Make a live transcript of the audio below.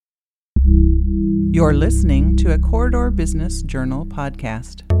You're listening to a Corridor Business Journal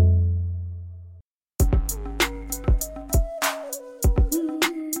podcast.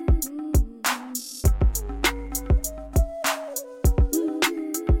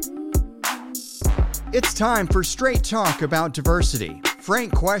 It's time for straight talk about diversity,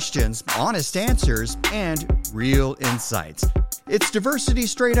 frank questions, honest answers, and real insights. It's Diversity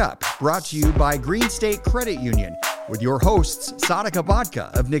Straight Up, brought to you by Green State Credit Union, with your hosts Sadika Bodka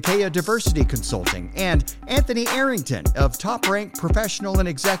of Nikkei Diversity Consulting and Anthony Arrington of Top Rank Professional and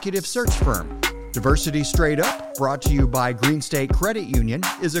Executive Search Firm. Diversity Straight Up, brought to you by Green State Credit Union,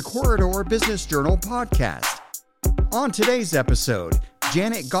 is a Corridor Business Journal podcast. On today's episode,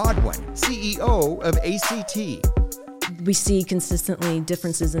 Janet Godwin, CEO of ACT. We see consistently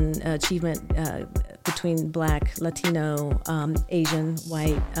differences in achievement between Black, Latino, Asian,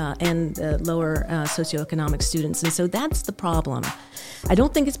 white, and lower socioeconomic students. And so that's the problem. I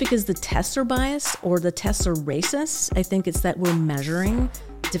don't think it's because the tests are biased or the tests are racist. I think it's that we're measuring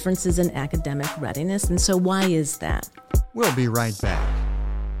differences in academic readiness. And so why is that? We'll be right back.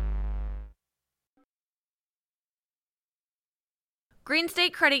 Green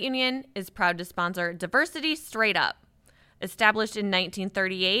State Credit Union is proud to sponsor Diversity Straight Up. Established in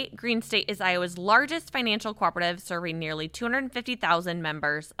 1938, Green State is Iowa's largest financial cooperative, serving nearly 250,000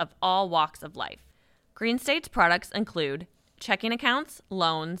 members of all walks of life. Green State's products include checking accounts,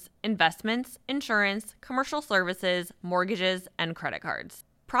 loans, investments, insurance, commercial services, mortgages, and credit cards.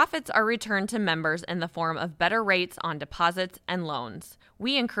 Profits are returned to members in the form of better rates on deposits and loans.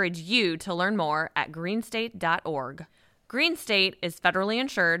 We encourage you to learn more at greenstate.org. Green State is federally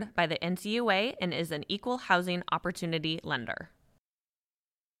insured by the NCUA and is an equal housing opportunity lender.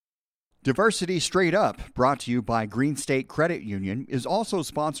 Diversity Straight Up, brought to you by Green State Credit Union, is also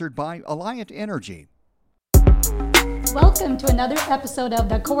sponsored by Alliant Energy. Welcome to another episode of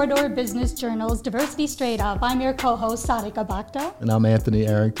the Corridor Business Journal's Diversity Straight Up. I'm your co-host, Sadika Bodka. And I'm Anthony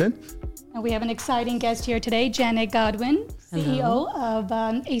Arrington. And we have an exciting guest here today, Janet Godwin, Hello. CEO of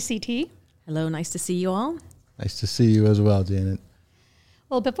ACT. Hello, nice to see you all. Nice to see you as well, Janet.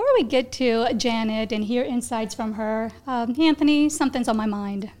 Well, before we get to Janet and hear insights from her, Anthony, something's on my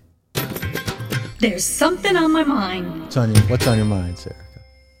mind. There's something on my mind. What's on your mind, Sarah?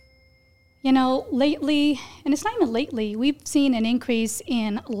 You know, lately, and it's not even lately, we've seen an increase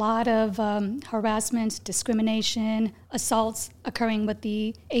in a lot of harassment, discrimination, assaults occurring with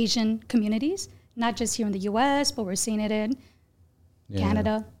the Asian communities, not just here in the U.S., but we're seeing it in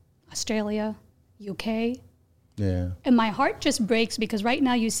Canada, Australia, UK. Yeah. And my heart just breaks because right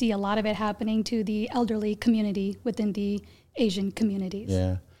now you see a lot of it happening to the elderly community within the Asian communities.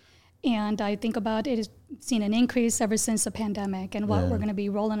 Yeah. And I think about it has seen an increase ever since the pandemic and what we're going to be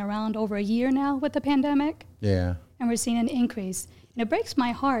rolling around over a year now with the pandemic. Yeah. And we're seeing an increase. And it breaks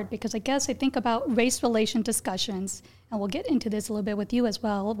my heart because I think about race relation discussions, and we'll get into this a little bit with you as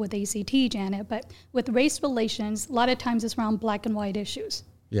well with ACT, Janet, but with race relations, a lot of times it's around black and white issues.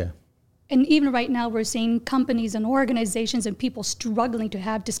 Yeah. And even right now, we're seeing companies and organizations and people struggling to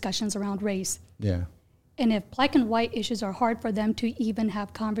have discussions around race. Yeah. And if black and white issues are hard for them to even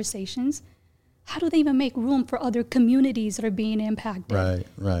have conversations, how do they even make room for other communities that are being impacted?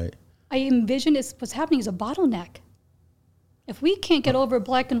 Right. I envision what's happening is a bottleneck. If we can't get over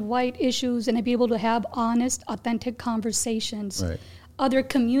black and white issues and be able to have honest, authentic conversations, other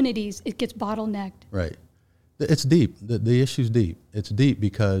communities, it gets bottlenecked. Right. It's deep. The issue's deep. It's deep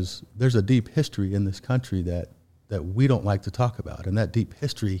because there's a deep history in this country that we don't like to talk about. And that deep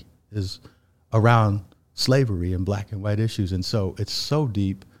history is around slavery and black and white issues. And so it's so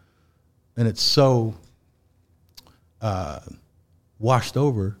deep and it's so washed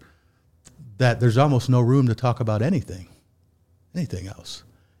over that there's almost no room to talk about anything else.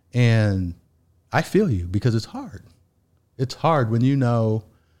 And I feel you because it's hard. It's hard when you know.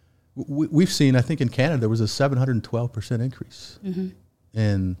 We've seen, I think in Canada, there was a 712% increase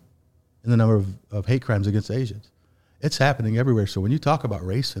in the number of hate crimes against Asians. It's happening everywhere. So when you talk about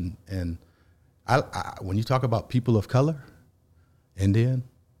race and when you talk about people of color, Indian,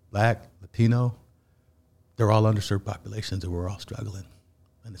 Black, Latino, they're all underserved populations and we're all struggling,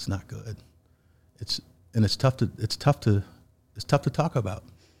 and it's not good. It's tough to talk about.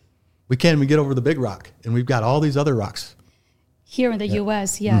 We get over the big rock, and we've got all these other rocks. Here in the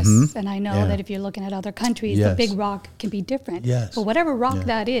U.S., yes. And I know that if you're looking at other countries, the big rock can be different. Yes. But whatever rock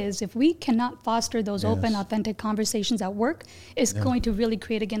that is, if we cannot foster those open, authentic conversations at work, it's going to really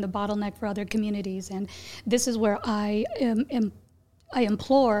create, again, the bottleneck for other communities. And this is where I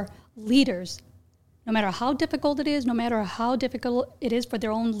implore leaders, no matter how difficult it is, no matter how difficult it is for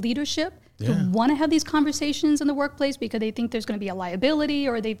their own leadership, to want to have these conversations in the workplace because they think there's going to be a liability,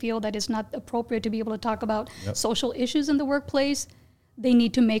 or they feel that it's not appropriate to be able to talk about social issues in the workplace. They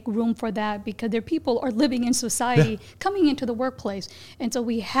need to make room for that because their people are living in society, coming into the workplace. And so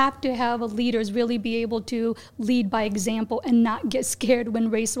we have to have leaders really be able to lead by example and not get scared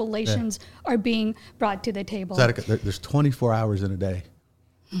when race relations are being brought to the table. There's 24 hours in a day.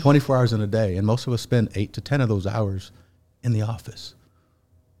 24 hours in a day, and most of us spend 8 to 10 of those hours in the office.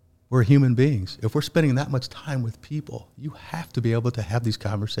 We're human beings. If we're spending that much time with people, you have to be able to have these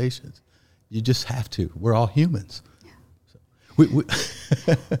conversations. You just have to. We're all humans.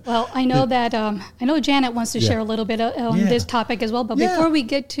 Well, I know that I know Janet wants to share a little bit on this topic as well. But before we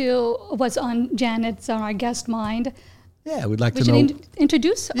get to what's on our guest mind, we'd like we to know. should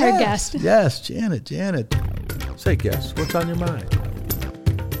introduce our guest. Yes, Janet. Say, guest, what's on your mind?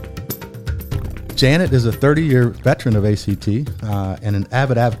 Janet is a 30-year veteran of ACT and an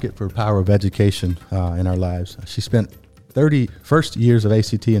avid advocate for the power of education in our lives. She spent 30 first years of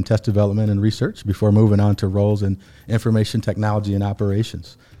ACT in test development and research before moving on to roles in information technology and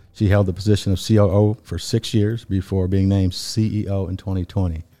operations. She held the position of COO for 6 years before being named CEO in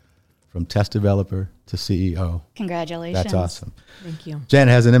 2020. From test developer to CEO. Congratulations. That's awesome. Thank you.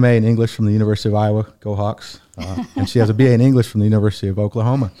 Janet has an MA in English from the University of Iowa, go Hawks, and she has a BA in English from the University of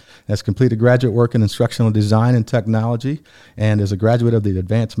Oklahoma. Has completed graduate work in instructional design and technology, and is a graduate of the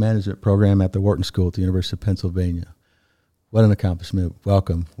Advanced Management Program at the Wharton School at the University of Pennsylvania. What an accomplishment.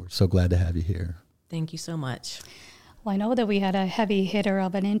 Welcome. We're so glad to have you here. Thank you so much. Well, I know that we had a heavy hitter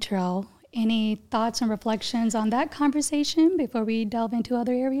of an intro. Any thoughts and reflections on that conversation before we delve into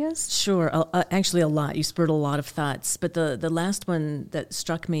other areas? Sure. Actually, a lot. You spurred a lot of thoughts. But the last one that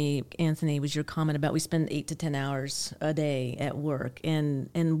struck me, Anthony, was your comment about we spend 8 to 10 hours a day at work.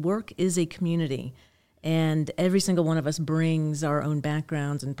 And work is a community. And every single one of us brings our own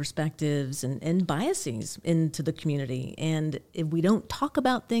backgrounds and perspectives and biases into the community. And if we don't talk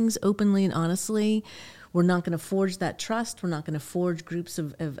about things openly and honestly, we're not going to forge that trust. We're not going to forge groups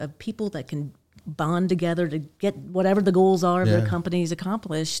of people that can bond together to get whatever the goals are of their companies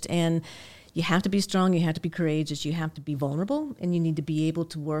accomplished. And you have to be strong. You have to be courageous. You have to be vulnerable. And you need to be able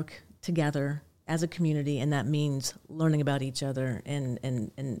to work together as a community. And that means learning about each other and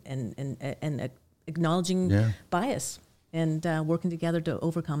acknowledging bias and working together to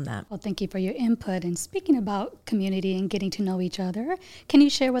overcome that. Well, thank you for your input. And speaking about community and getting to know each other, can you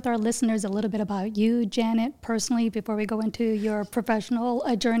share with our listeners a little bit about you, Janet, personally, before we go into your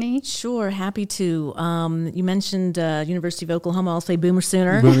professional journey? Sure, happy to. You mentioned University of Oklahoma. I'll say Boomer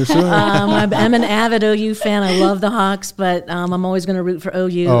Sooner. I'm an avid OU fan. I love the Hawks, but I'm always going to root for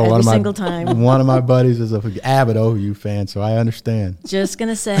OU every single time. One of my buddies is an avid OU fan, so I understand. Just going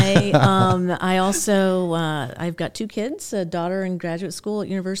to say, I also, I've got 2 kids. A daughter in graduate school at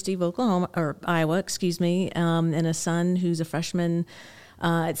University of Iowa, and a son who's a freshman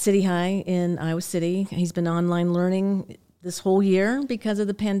at City High in Iowa City. He's been online learning this whole year because of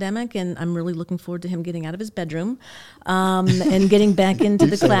the pandemic, and I'm really looking forward to him getting out of his bedroom and getting back into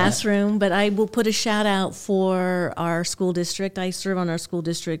the classroom. But I will put a shout out for our school district. I serve on our school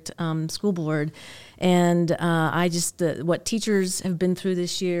district school board. And I just, what teachers have been through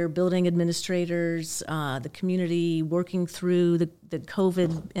this year, building administrators, the community, working through the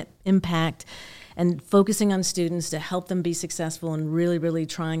COVID impact, and focusing on students to help them be successful in really, really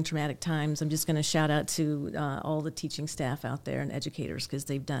trying, traumatic times. I'm just going to shout out to all the teaching staff out there and educators because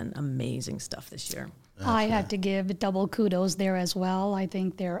they've done amazing stuff this year. I have to give double kudos there as well. I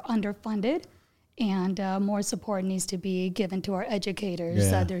think they're underfunded. And more support needs to be given to our educators.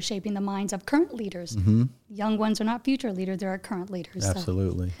 They're shaping the minds of current leaders. Mm-hmm. Young ones are not future leaders, they're our current leaders.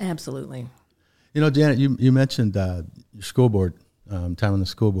 Absolutely. So. Absolutely. You know, Janet, you mentioned your school board, time on the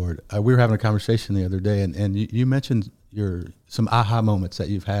school board. We were having a conversation the other day, and you mentioned some aha moments that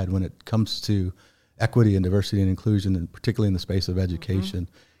you've had when it comes to equity and diversity and inclusion, and particularly in the space of education.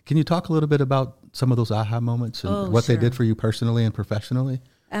 Mm-hmm. Can you talk a little bit about some of those aha moments and what they did for you personally and professionally?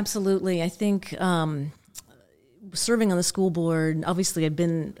 Absolutely. I think serving on the school board, obviously I've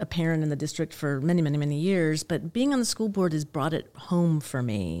been a parent in the district for many, many, many years, but being on the school board has brought it home for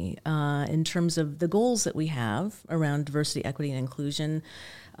me in terms of the goals that we have around diversity, equity, and inclusion,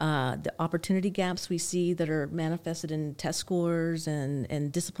 the opportunity gaps we see that are manifested in test scores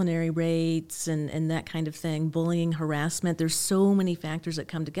and disciplinary rates and that kind of thing, bullying, harassment. There's so many factors that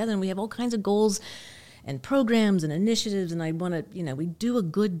come together, and we have all kinds of goals and programs and initiatives, and I want to, we do a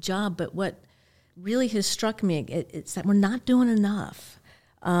good job, but what really has struck me, it's that we're not doing enough.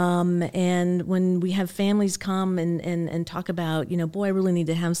 And when we have families come and talk about, boy, I really need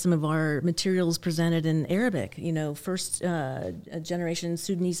to have some of our materials presented in Arabic, first generation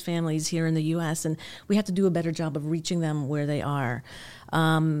Sudanese families here in the U.S., and we have to do a better job of reaching them where they are.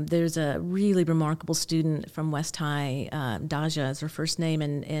 There's a really remarkable student from West High, Daja is her first name,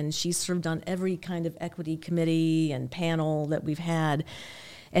 and she's served on every kind of equity committee and panel that we've had.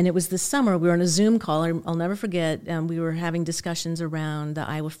 And it was this summer, we were on a Zoom call, I'll never forget, we were having discussions around the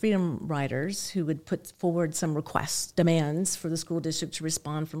Iowa Freedom Riders who would put forward some requests, demands for the school district to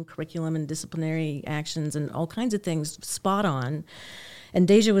respond from curriculum and disciplinary actions and all kinds of things, spot on. And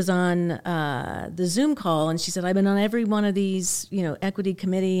Deja was on the Zoom call, and she said, I've been on every one of these, equity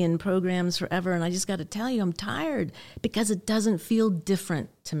committee and programs forever, and I just got to tell you, I'm tired because it doesn't feel different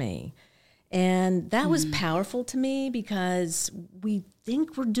to me. And that was powerful to me because we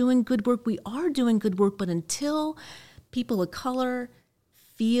think we're doing good work. We are doing good work, but until people of color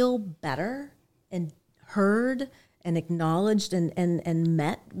feel better and heard and acknowledged and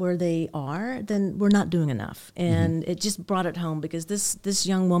met where they are, then we're not doing enough. And it just brought it home because this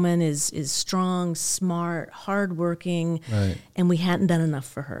young woman is strong, smart, hardworking, right. And we hadn't done enough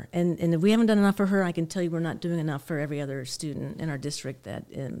for her. And if we haven't done enough for her, I can tell you we're not doing enough for every other student in our district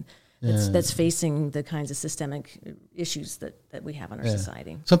that's facing the kinds of systemic issues that we have in our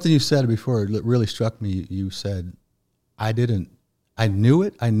society. Something you said before really struck me. You said, I knew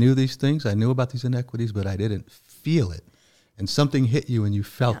it. I knew these things. I knew about these inequities, but I didn't feel it. And something hit you and you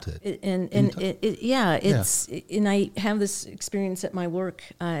felt it. And I have this experience at my work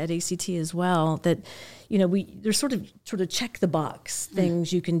at ACT as well that, there's sort of check the box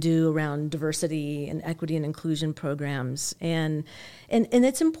things you can do around diversity and equity and inclusion programs. And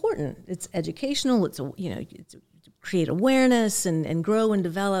it's important. It's educational. It's create awareness and grow and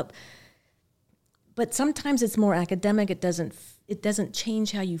develop. But sometimes it's more academic. It doesn't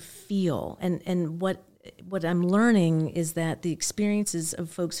change how you feel. And what I'm learning is that the experiences of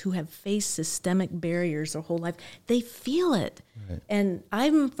folks who have faced systemic barriers their whole life, they feel it. Right. And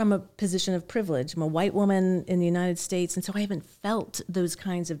I'm from a position of privilege. I'm a white woman in the United States, and so I haven't felt those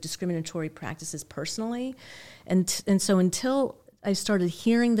kinds of discriminatory practices personally. And so until I started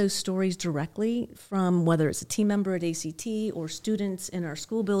hearing those stories directly from whether it's a team member at ACT or students in our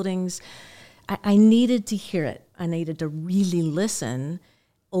school buildings, I needed to hear it. I needed to really listen,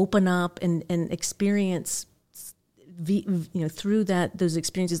 open up and experience, through those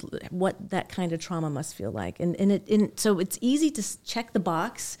experiences, what that kind of trauma must feel like. And so it's easy to check the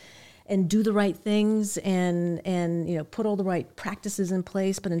box and do the right things and put all the right practices in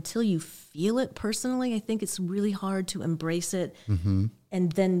place. But until you feel it personally, I think it's really hard to embrace it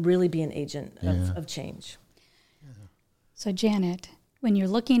and then really be an agent of change. Yeah. So Janet, when you're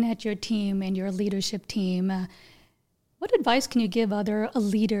looking at your team and your leadership team, what advice can you give other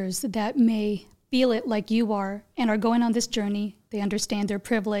leaders that may feel it like you are and are going on this journey? They understand their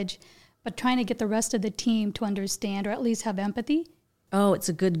privilege, but trying to get the rest of the team to understand or at least have empathy? Oh, it's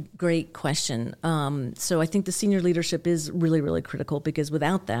a great question. So I think the senior leadership is really, really critical because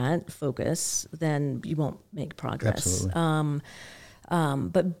without that focus, then you won't make progress. Absolutely.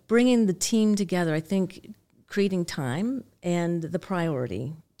 But bringing the team together, I think creating time and the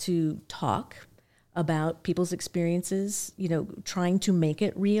priority to talk about people's experiences, trying to make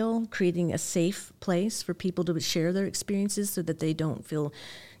it real, creating a safe place for people to share their experiences so that they don't feel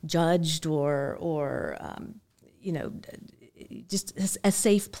judged or just a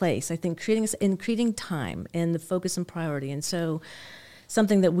safe place. I think creating time and the focus and priority. And so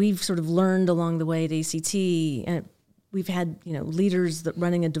something that we've sort of learned along the way at ACT, and we've had, leaders that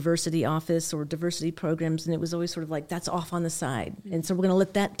running a diversity office or diversity programs, and it was always sort of like, that's off on the side. And so we're going to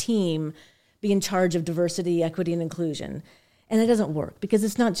let that team be in charge of diversity, equity, and inclusion. And it doesn't work because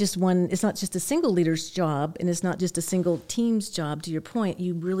it's not just a single leader's job and it's not just a single team's job. To your point,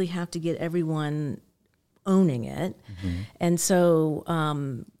 you really have to get everyone owning it. And so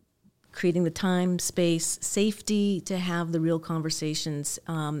creating the time, space, safety to have the real conversations.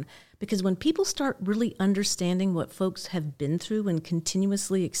 Because when people start really understanding what folks have been through and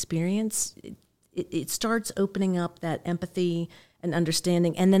continuously experience, it starts opening up that empathy and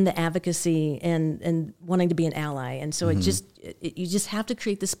understanding, and then the advocacy and wanting to be an ally. And so you just have to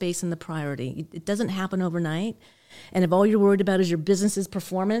create the space and the priority. It doesn't happen overnight. And if all you're worried about is your business's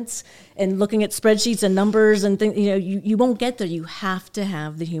performance and looking at spreadsheets and numbers and things, you won't get there. You have to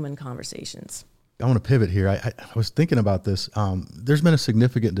have the human conversations. I want to pivot here. I was thinking about this. There's been a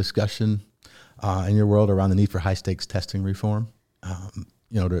significant discussion in your world around the need for high stakes testing reform,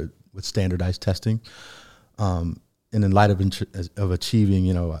 with standardized testing. and in light of achieving,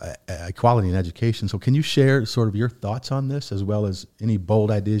 equality in education. So can you share sort of your thoughts on this, as well as any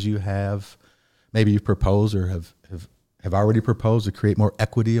bold ideas you have, maybe you've proposed or have already proposed to create more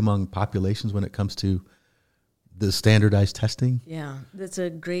equity among populations when it comes to the standardized testing? Yeah, that's a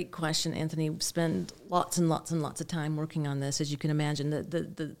great question, Anthony. We spend lots and lots and lots of time working on this, as you can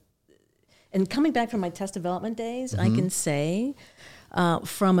imagine. And coming back from my test development days, I can say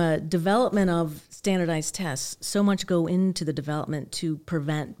from a development of standardized tests, so much go into the development to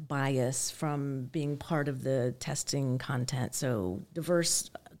prevent bias from being part of the testing content. So diverse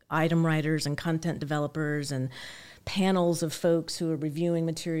item writers and content developers and panels of folks who are reviewing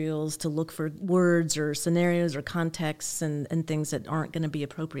materials to look for words or scenarios or contexts and things that aren't going to be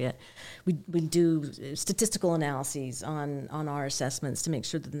appropriate. We do statistical analyses on our assessments to make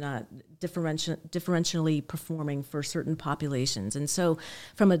sure that they're not differentially performing for certain populations. And so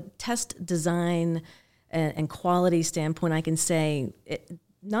from a test design and quality standpoint, I can say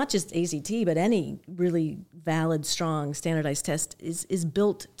not just ACT, but any really valid, strong, standardized test is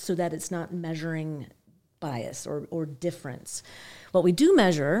built so that it's not measuring bias or difference. What we do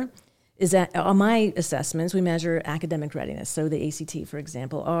measure is that on my assessments, we measure academic readiness. So the ACT, for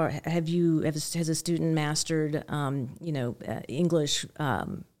example, or has a student mastered, English,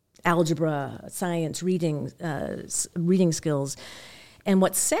 algebra, science, reading skills. And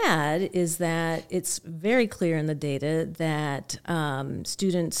what's sad is that it's very clear in the data that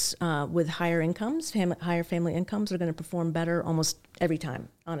students with higher incomes, higher family incomes, are going to perform better almost every time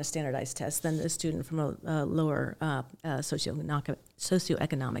on a standardized test than a student from a lower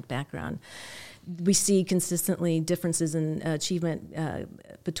socioeconomic background. We see consistently differences in achievement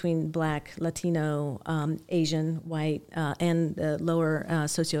between Black, Latino, Asian, white, and lower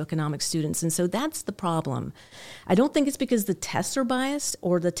socioeconomic students. And so that's the problem. I don't think it's because the tests are biased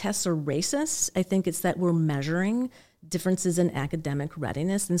or the tests are racist. I think it's that we're measuring differences in academic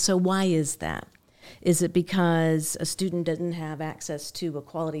readiness. And so why is that? Is it because a student doesn't have access to a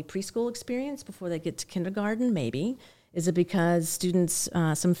quality preschool experience before they get to kindergarten? Maybe. Is it because students,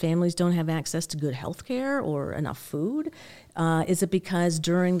 some families don't have access to good health care or enough food? Is it because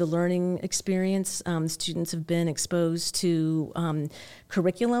during the learning experience, students have been exposed to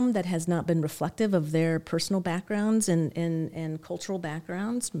curriculum that has not been reflective of their personal backgrounds and cultural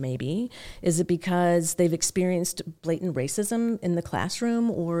backgrounds? Maybe. Is it because they've experienced blatant racism in the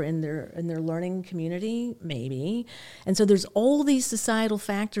classroom or in their learning community? Maybe. And so there's all these societal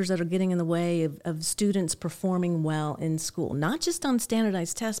factors that are getting in the way of students performing well in school, not just on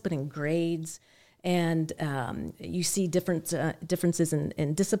standardized tests, but in grades. And you see differences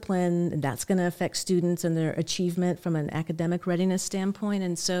in discipline, and that's going to affect students and their achievement from an academic readiness standpoint.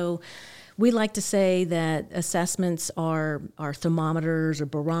 And so we like to say that assessments are thermometers or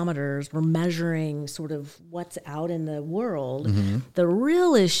barometers. We're measuring sort of what's out in the world. Mm-hmm. The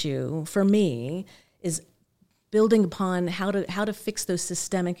real issue for me is building upon how to fix those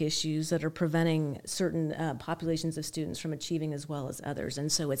systemic issues that are preventing certain populations of students from achieving as well as others.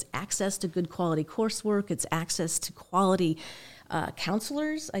 And so it's access to good quality coursework, it's access to quality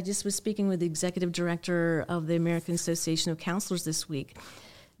counselors. I just was speaking with the executive director of the American Association of Counselors this week.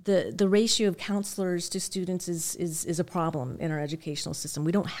 The ratio of counselors to students is a problem in our educational system.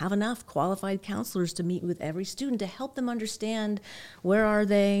 We don't have enough qualified counselors to meet with every student to help them understand where are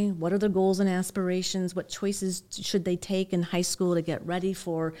they, what are their goals and aspirations, what choices should they take in high school to get ready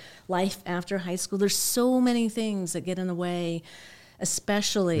for life after high school. There's so many things that get in the way,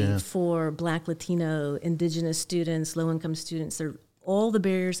 especially for Black, Latino, Indigenous students, low-income students. All the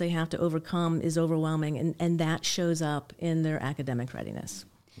barriers they have to overcome is overwhelming, and that shows up in their academic readiness.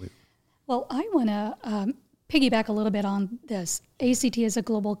 Well, I want to piggyback a little bit on this. ACT is a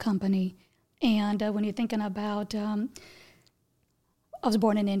global company, and when you're thinking about, I was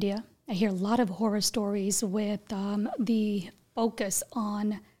born in India. I hear a lot of horror stories with the focus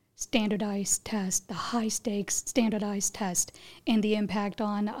on standardized tests, the high-stakes standardized test, and the impact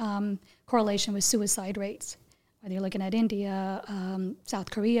on correlation with suicide rates. Whether you're looking at India,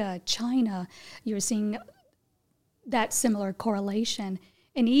 South Korea, China, you're seeing that similar correlation.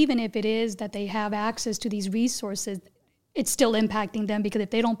 And even if it is that they have access to these resources, it's still impacting them, because if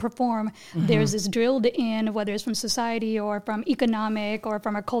they don't perform, there's this drilled in, whether it's from society or from economic or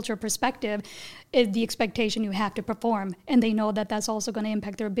from a cultural perspective, is the expectation you have to perform. And they know that that's also going to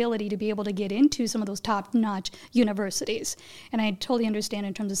impact their ability to be able to get into some of those top-notch universities. And I totally understand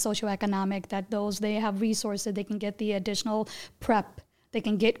in terms of socioeconomic that they have resources, they can get the additional prep, they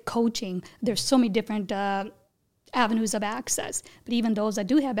can get coaching. There's so many different avenues of access. But even those that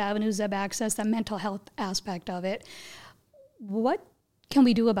do have avenues of access, the mental health aspect of it, what can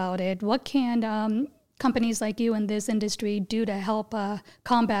we do about it? What can companies like you in this industry do to help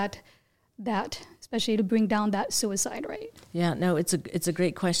combat that, especially to bring down that suicide rate? Yeah, no, it's a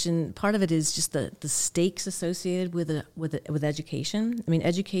great question. Part of it is just the stakes associated with education. I mean,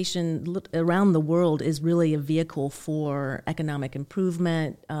 education around the world is really a vehicle for economic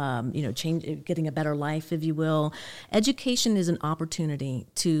improvement, getting a better life, if you will. Education is an opportunity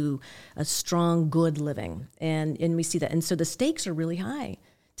to a strong, good living, and we see that. And so the stakes are really high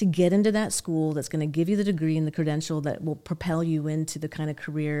to get into that school that's going to give you the degree and the credential that will propel you into the kind of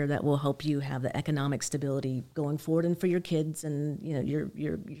career that will help you have the economic stability going forward and for your kids and your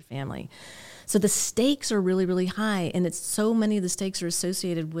family. So the stakes are really, really high, and it's so many of the stakes are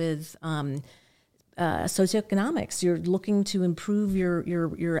associated with socioeconomics. You're looking to improve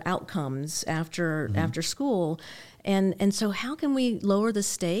your outcomes after school. And so how can we lower the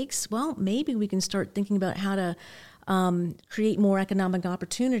stakes? Well, maybe we can start thinking about how to create more economic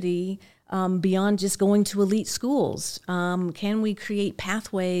opportunity beyond just going to elite schools. Can we create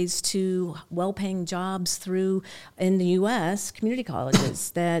pathways to well-paying jobs through, in the U.S., community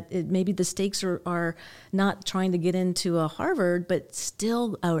colleges that maybe the stakes are not trying to get into a Harvard, but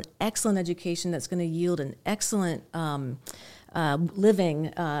still an excellent education that's going to yield an excellent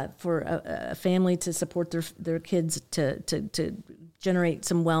living for a family to support their kids to generate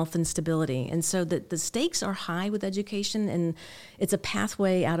some wealth and stability. And so the stakes are high with education, and it's a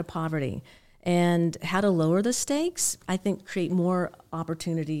pathway out of poverty. And how to lower the stakes, I think, create more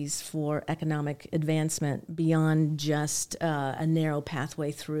opportunities for economic advancement beyond just a narrow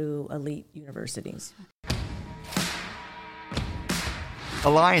pathway through elite universities.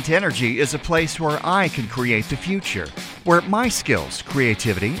 Alliant Energy is a place where I can create the future, where my skills,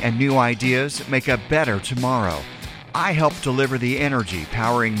 creativity, and new ideas make a better tomorrow. I help deliver the energy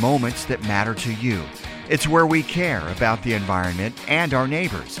powering moments that matter to you. It's where we care about the environment and our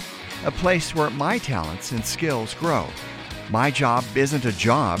neighbors, a place where my talents and skills grow. My job isn't a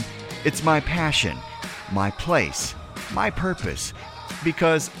job, it's my passion, my place, my purpose,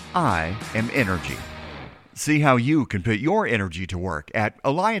 because I am energy. See how you can put your energy to work at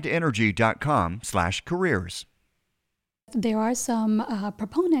alliantenergy.com/careers. There are some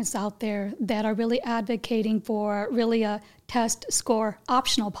proponents out there that are really advocating for really a test score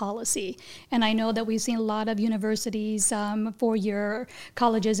optional policy. And I know that we've seen a lot of universities, 4-year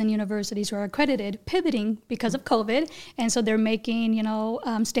colleges and universities who are accredited, pivoting because of COVID. And so they're making,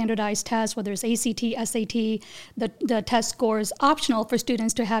 standardized tests, whether it's ACT, SAT, the test scores optional for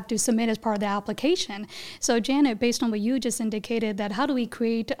students to have to submit as part of the application. So Janet, based on what you just indicated, that how do we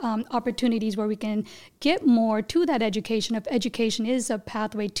create opportunities where we can get more to that education, if education is a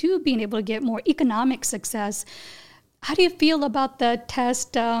pathway to being able to get more economic success? How do you feel about the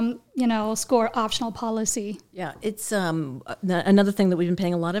test, score optional policy? Yeah, it's another thing that we've been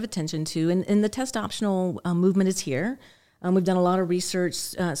paying a lot of attention to, and the test optional movement is here. We've done a lot of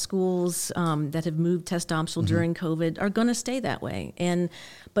research. Schools that have moved test optional during COVID are going to stay that way.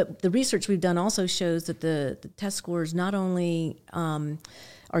 But the research we've done also shows that the test scores not only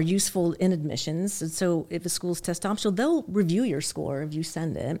are useful in admissions. And so if a school's test optional, they'll review your score if you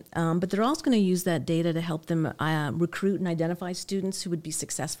send it. But they're also going to use that data to help them recruit and identify students who would be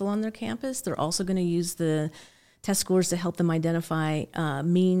successful on their campus. They're also going to use the test scores to help them identify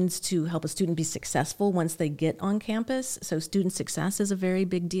means to help a student be successful once they get on campus. So student success is a very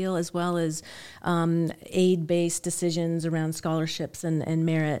big deal, as well as aid-based decisions around scholarships and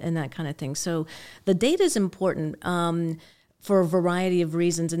merit and that kind of thing. So the data is important for a variety of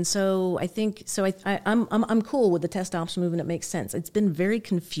reasons. And so I think, I'm cool with the test option movement. It makes sense. It's been very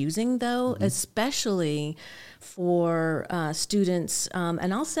confusing, though, especially for students,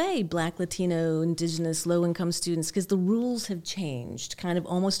 and I'll say Black, Latino, Indigenous, low-income students, because the rules have changed kind of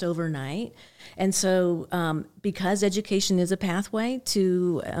almost overnight. And so because education is a pathway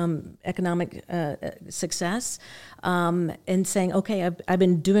to economic success, and saying, okay, I've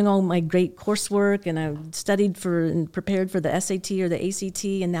been doing all my great coursework and I've studied for and prepared for the SAT or the ACT,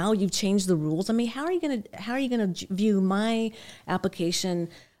 and now you've changed the rules. I mean, how are you going to view my application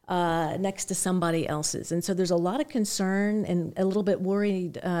next to somebody else's? And so there's a lot of concern and a little bit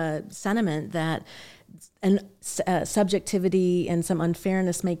worried sentiment that subjectivity and some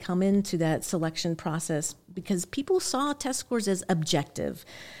unfairness may come into that selection process because people saw test scores as objective,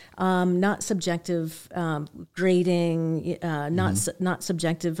 not subjective grading, not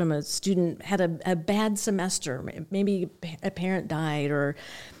subjective from a student had a bad semester, maybe a parent died or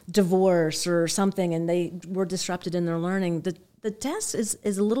divorce or something, and they were disrupted in their learning. the test is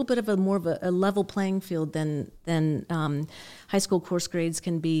a little bit of more of a level playing field than high school course grades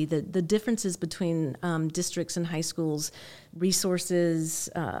can be. The differences between districts and high schools, resources,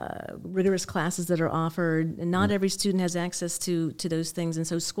 rigorous classes that are offered, and not every student has access to those things, and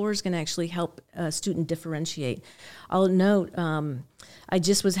so scores can actually help a student differentiate. I'll note, I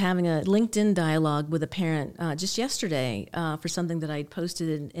just was having a LinkedIn dialogue with a parent just yesterday for something that I'd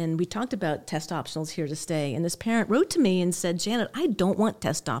posted, and we talked about test optionals here to stay. And this parent wrote to me and said, Janet, I don't want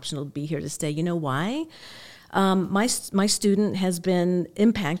test optional to be here to stay. You know why? My student has been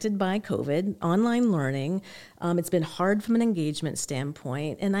impacted by COVID, online learning. It's been hard from an engagement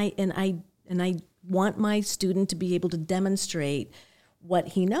standpoint, and I want my student to be able to demonstrate what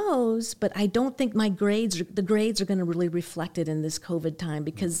he knows, but I don't think the grades are going to really reflect it in this COVID time,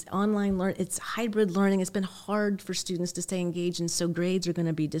 because online it's hybrid learning. It's been hard for students to stay engaged, and so grades are going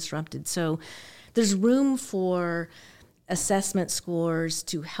to be disrupted. So there's room for assessment scores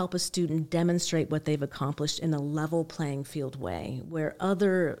to help a student demonstrate what they've accomplished in a level playing field way, where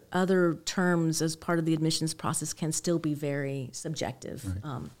other terms as part of the admissions process can still be very subjective.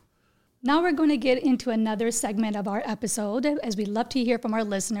 Right. Now we're going to get into another segment of our episode, as we love to hear from our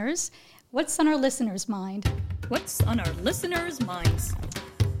listeners. What's on our listeners' mind? What's on our listeners' minds?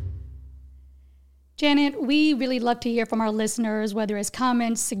 Janet, we really love to hear from our listeners, whether it's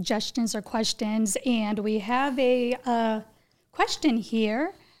comments, suggestions, or questions. And we have a question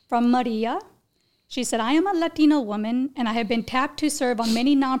here from Maria. She said, I am a Latino woman, and I have been tapped to serve on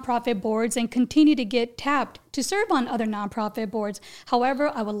many nonprofit boards and continue to get tapped to serve on other nonprofit boards. However,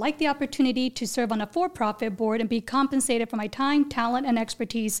 I would like the opportunity to serve on a for-profit board and be compensated for my time, talent, and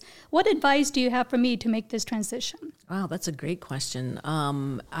expertise. What advice do you have for me to make this transition? Wow, that's a great question.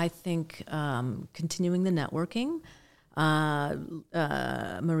 I think continuing the networking,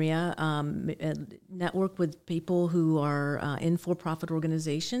 Maria, network with people who are in for-profit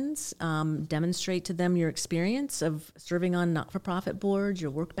organizations, demonstrate to them your experience of serving on not-for-profit boards,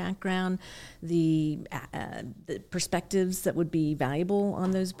 your work background, the perspectives that would be valuable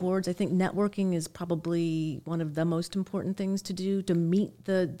on those boards. I think networking is probably one of the most important things to do, to meet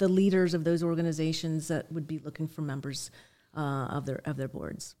the leaders of those organizations that would be looking for members of their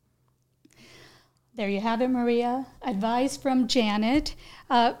boards. There you have it, Maria. Advice from Janet.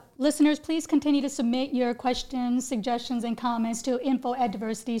 Listeners, please continue to submit your questions, suggestions, and comments to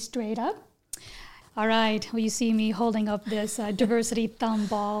info@DiversityStraightUp. All right, well, you see me holding up this diversity thumb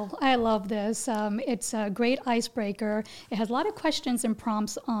ball. I love this. It's a great icebreaker. It has a lot of questions and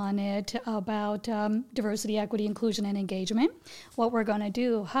prompts on it about diversity, equity, inclusion, and engagement. What we're going to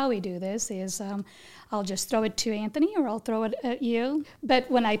do, how we do this, is I'll just throw it to Anthony, or I'll throw it at you. But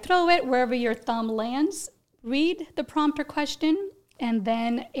when I throw it, wherever your thumb lands, read the prompt or question and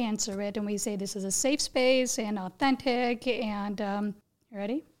then answer it. And we say this is a safe space and authentic. And you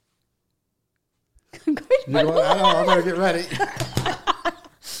ready? I know, I'm going to get ready.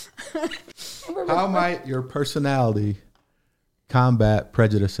 How might your personality combat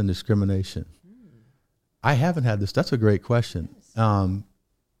prejudice and discrimination? I haven't had this. That's a great question.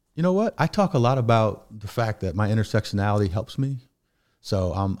 You know what? I talk a lot about the fact that my intersectionality helps me.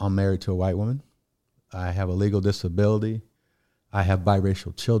 So I'm married to a white woman. I have a legal disability. I have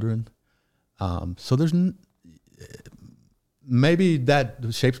biracial children. So there's maybe that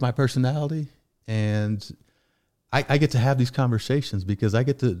shapes my personality. And I get to have these conversations because I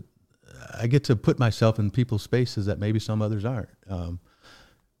get to put myself in people's spaces that maybe some others aren't.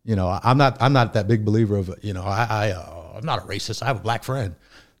 You know, I'm not that big believer of, you know, I'm not a racist. I have a black friend.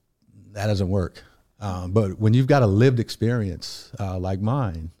 That doesn't work. But when you've got a lived experience like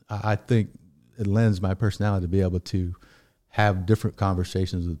mine, I think it lends my personality to be able to have different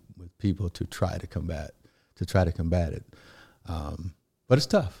conversations with people to try to combat it. But it's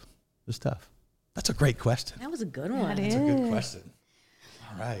tough. It's tough. That's a great question. That was a good one. That's a good question.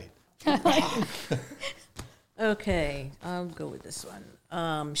 All right. Okay, I'll go with this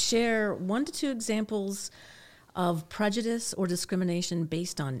one. Share 1 to 2 examples of prejudice or discrimination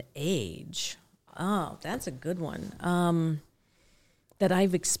based on age. Oh, that's a good one. That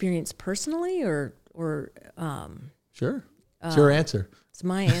I've experienced personally, or Sure. It's your answer. It's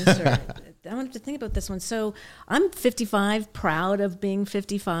my answer. I wanted to think about this one. So I'm 55, proud of being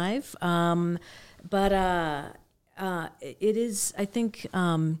 55. But it is, I think,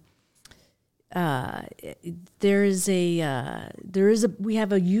 we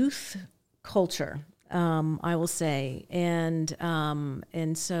have a youth culture, I will say, and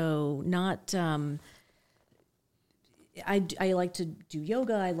so not. I like to do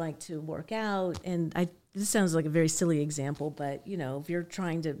yoga. I like to work out, and this sounds like a very silly example, but you know, if you're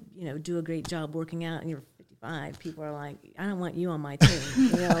trying to do a great job working out and you're 65, people are like, I don't want you on my team,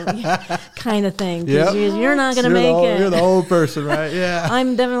 kind of thing. Because you're not going to make it. You're the old person, right? Yeah.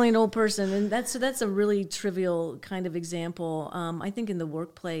 I'm definitely an old person. And that's a really trivial kind of example. I think in the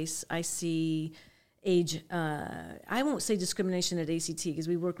workplace, I see age, I won't say discrimination at ACT because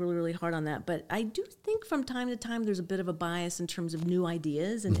we work really, really hard on that. But I do think from time to time there's a bit of a bias in terms of new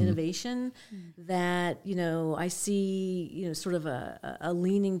ideas and innovation that, I see, sort of a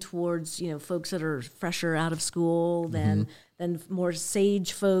leaning towards, folks that are fresher out of school than more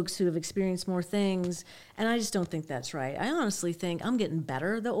sage folks who have experienced more things. And I just don't think that's right. I honestly think I'm getting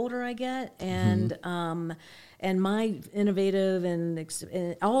better the older I get. And my innovative and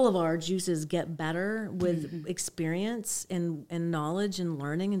all of our juices get better with experience and knowledge and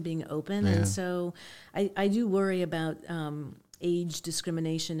learning and being open. Yeah. And so I do worry about age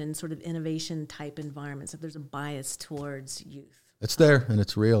discrimination and sort of innovation type environments, if there's a bias towards youth. It's there and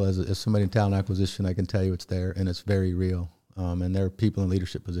it's real. As somebody in talent acquisition, I can tell you it's there and it's very real. And there are people in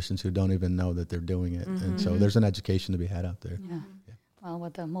leadership positions who don't even know that they're doing it. And so there's an education to be had out there. Yeah. Well,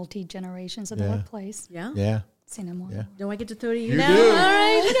 with the multi-generations of the workplace. Yeah. Yeah. Seen them all. Yeah. Do I get to throw to you now? Do. All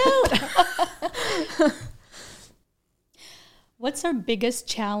right, What's our biggest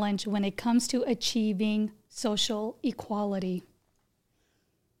challenge when it comes to achieving social equality?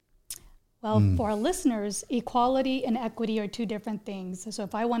 Well, for our listeners, equality and equity are two different things. So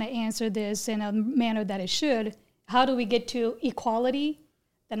if I want to answer this in a manner that it should, how do we get to equality?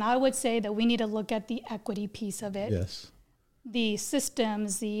 Then I would say that we need to look at the equity piece of it. Yes. The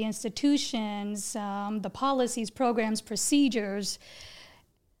systems, the institutions, the policies, programs, procedures,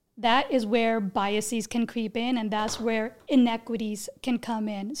 that is where biases can creep in, and that's where inequities can come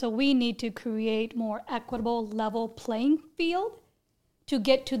in. So we need to create more equitable, level playing field to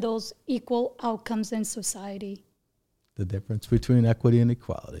get to those equal outcomes in society. The difference between equity and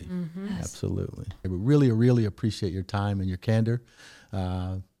equality. Yes. Absolutely. We really, really appreciate your time and your candor.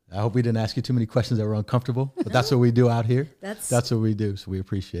 I hope we didn't ask you too many questions that were uncomfortable, but that's what we do out here. That's what we do, so we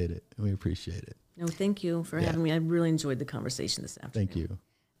appreciate it. We appreciate it. No, thank you for having me. I really enjoyed the conversation this afternoon. Thank you.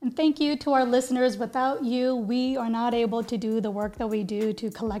 And thank you to our listeners. Without you, we are not able to do the work that we do to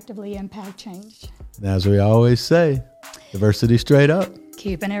collectively impact change. And as we always say, diversity straight up.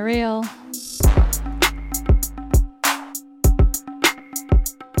 Keeping it real.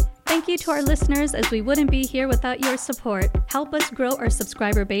 Thank you to our listeners, as we wouldn't be here without your support. Help us grow our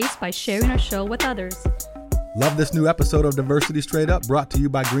subscriber base by sharing our show with others. Love this new episode of Diversity Straight Up, brought to you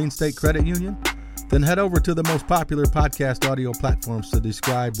by Green State Credit Union? Then head over to the most popular podcast audio platforms to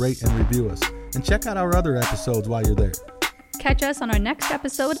describe, rate, and review us. And check out our other episodes while you're there. Catch us on our next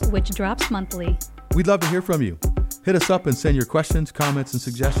episode, which drops monthly. We'd love to hear from you. Hit us up and send your questions, comments, and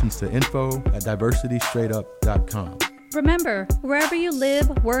suggestions to info@diversitystraightup.com. Remember, wherever you live,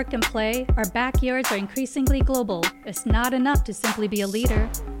 work, and play, our backyards are increasingly global. It's not enough to simply be a leader.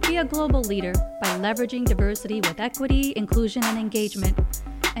 Be a global leader by leveraging diversity with equity, inclusion, and engagement.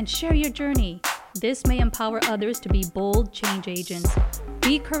 And share your journey. This may empower others to be bold change agents.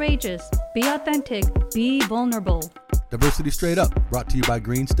 Be courageous, be authentic, be vulnerable. Diversity Straight Up, brought to you by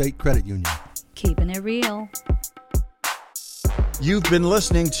Green State Credit Union. Keeping it real. You've been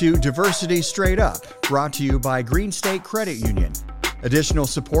listening to Diversity Straight Up, brought to you by Green State Credit Union. Additional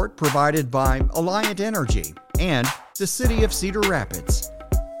support provided by Alliant Energy and the City of Cedar Rapids.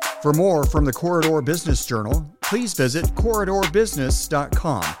 For more from the Corridor Business Journal, please visit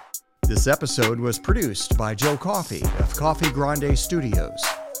corridorbusiness.com. This episode was produced by Joe Coffey of Coffee Grande Studios.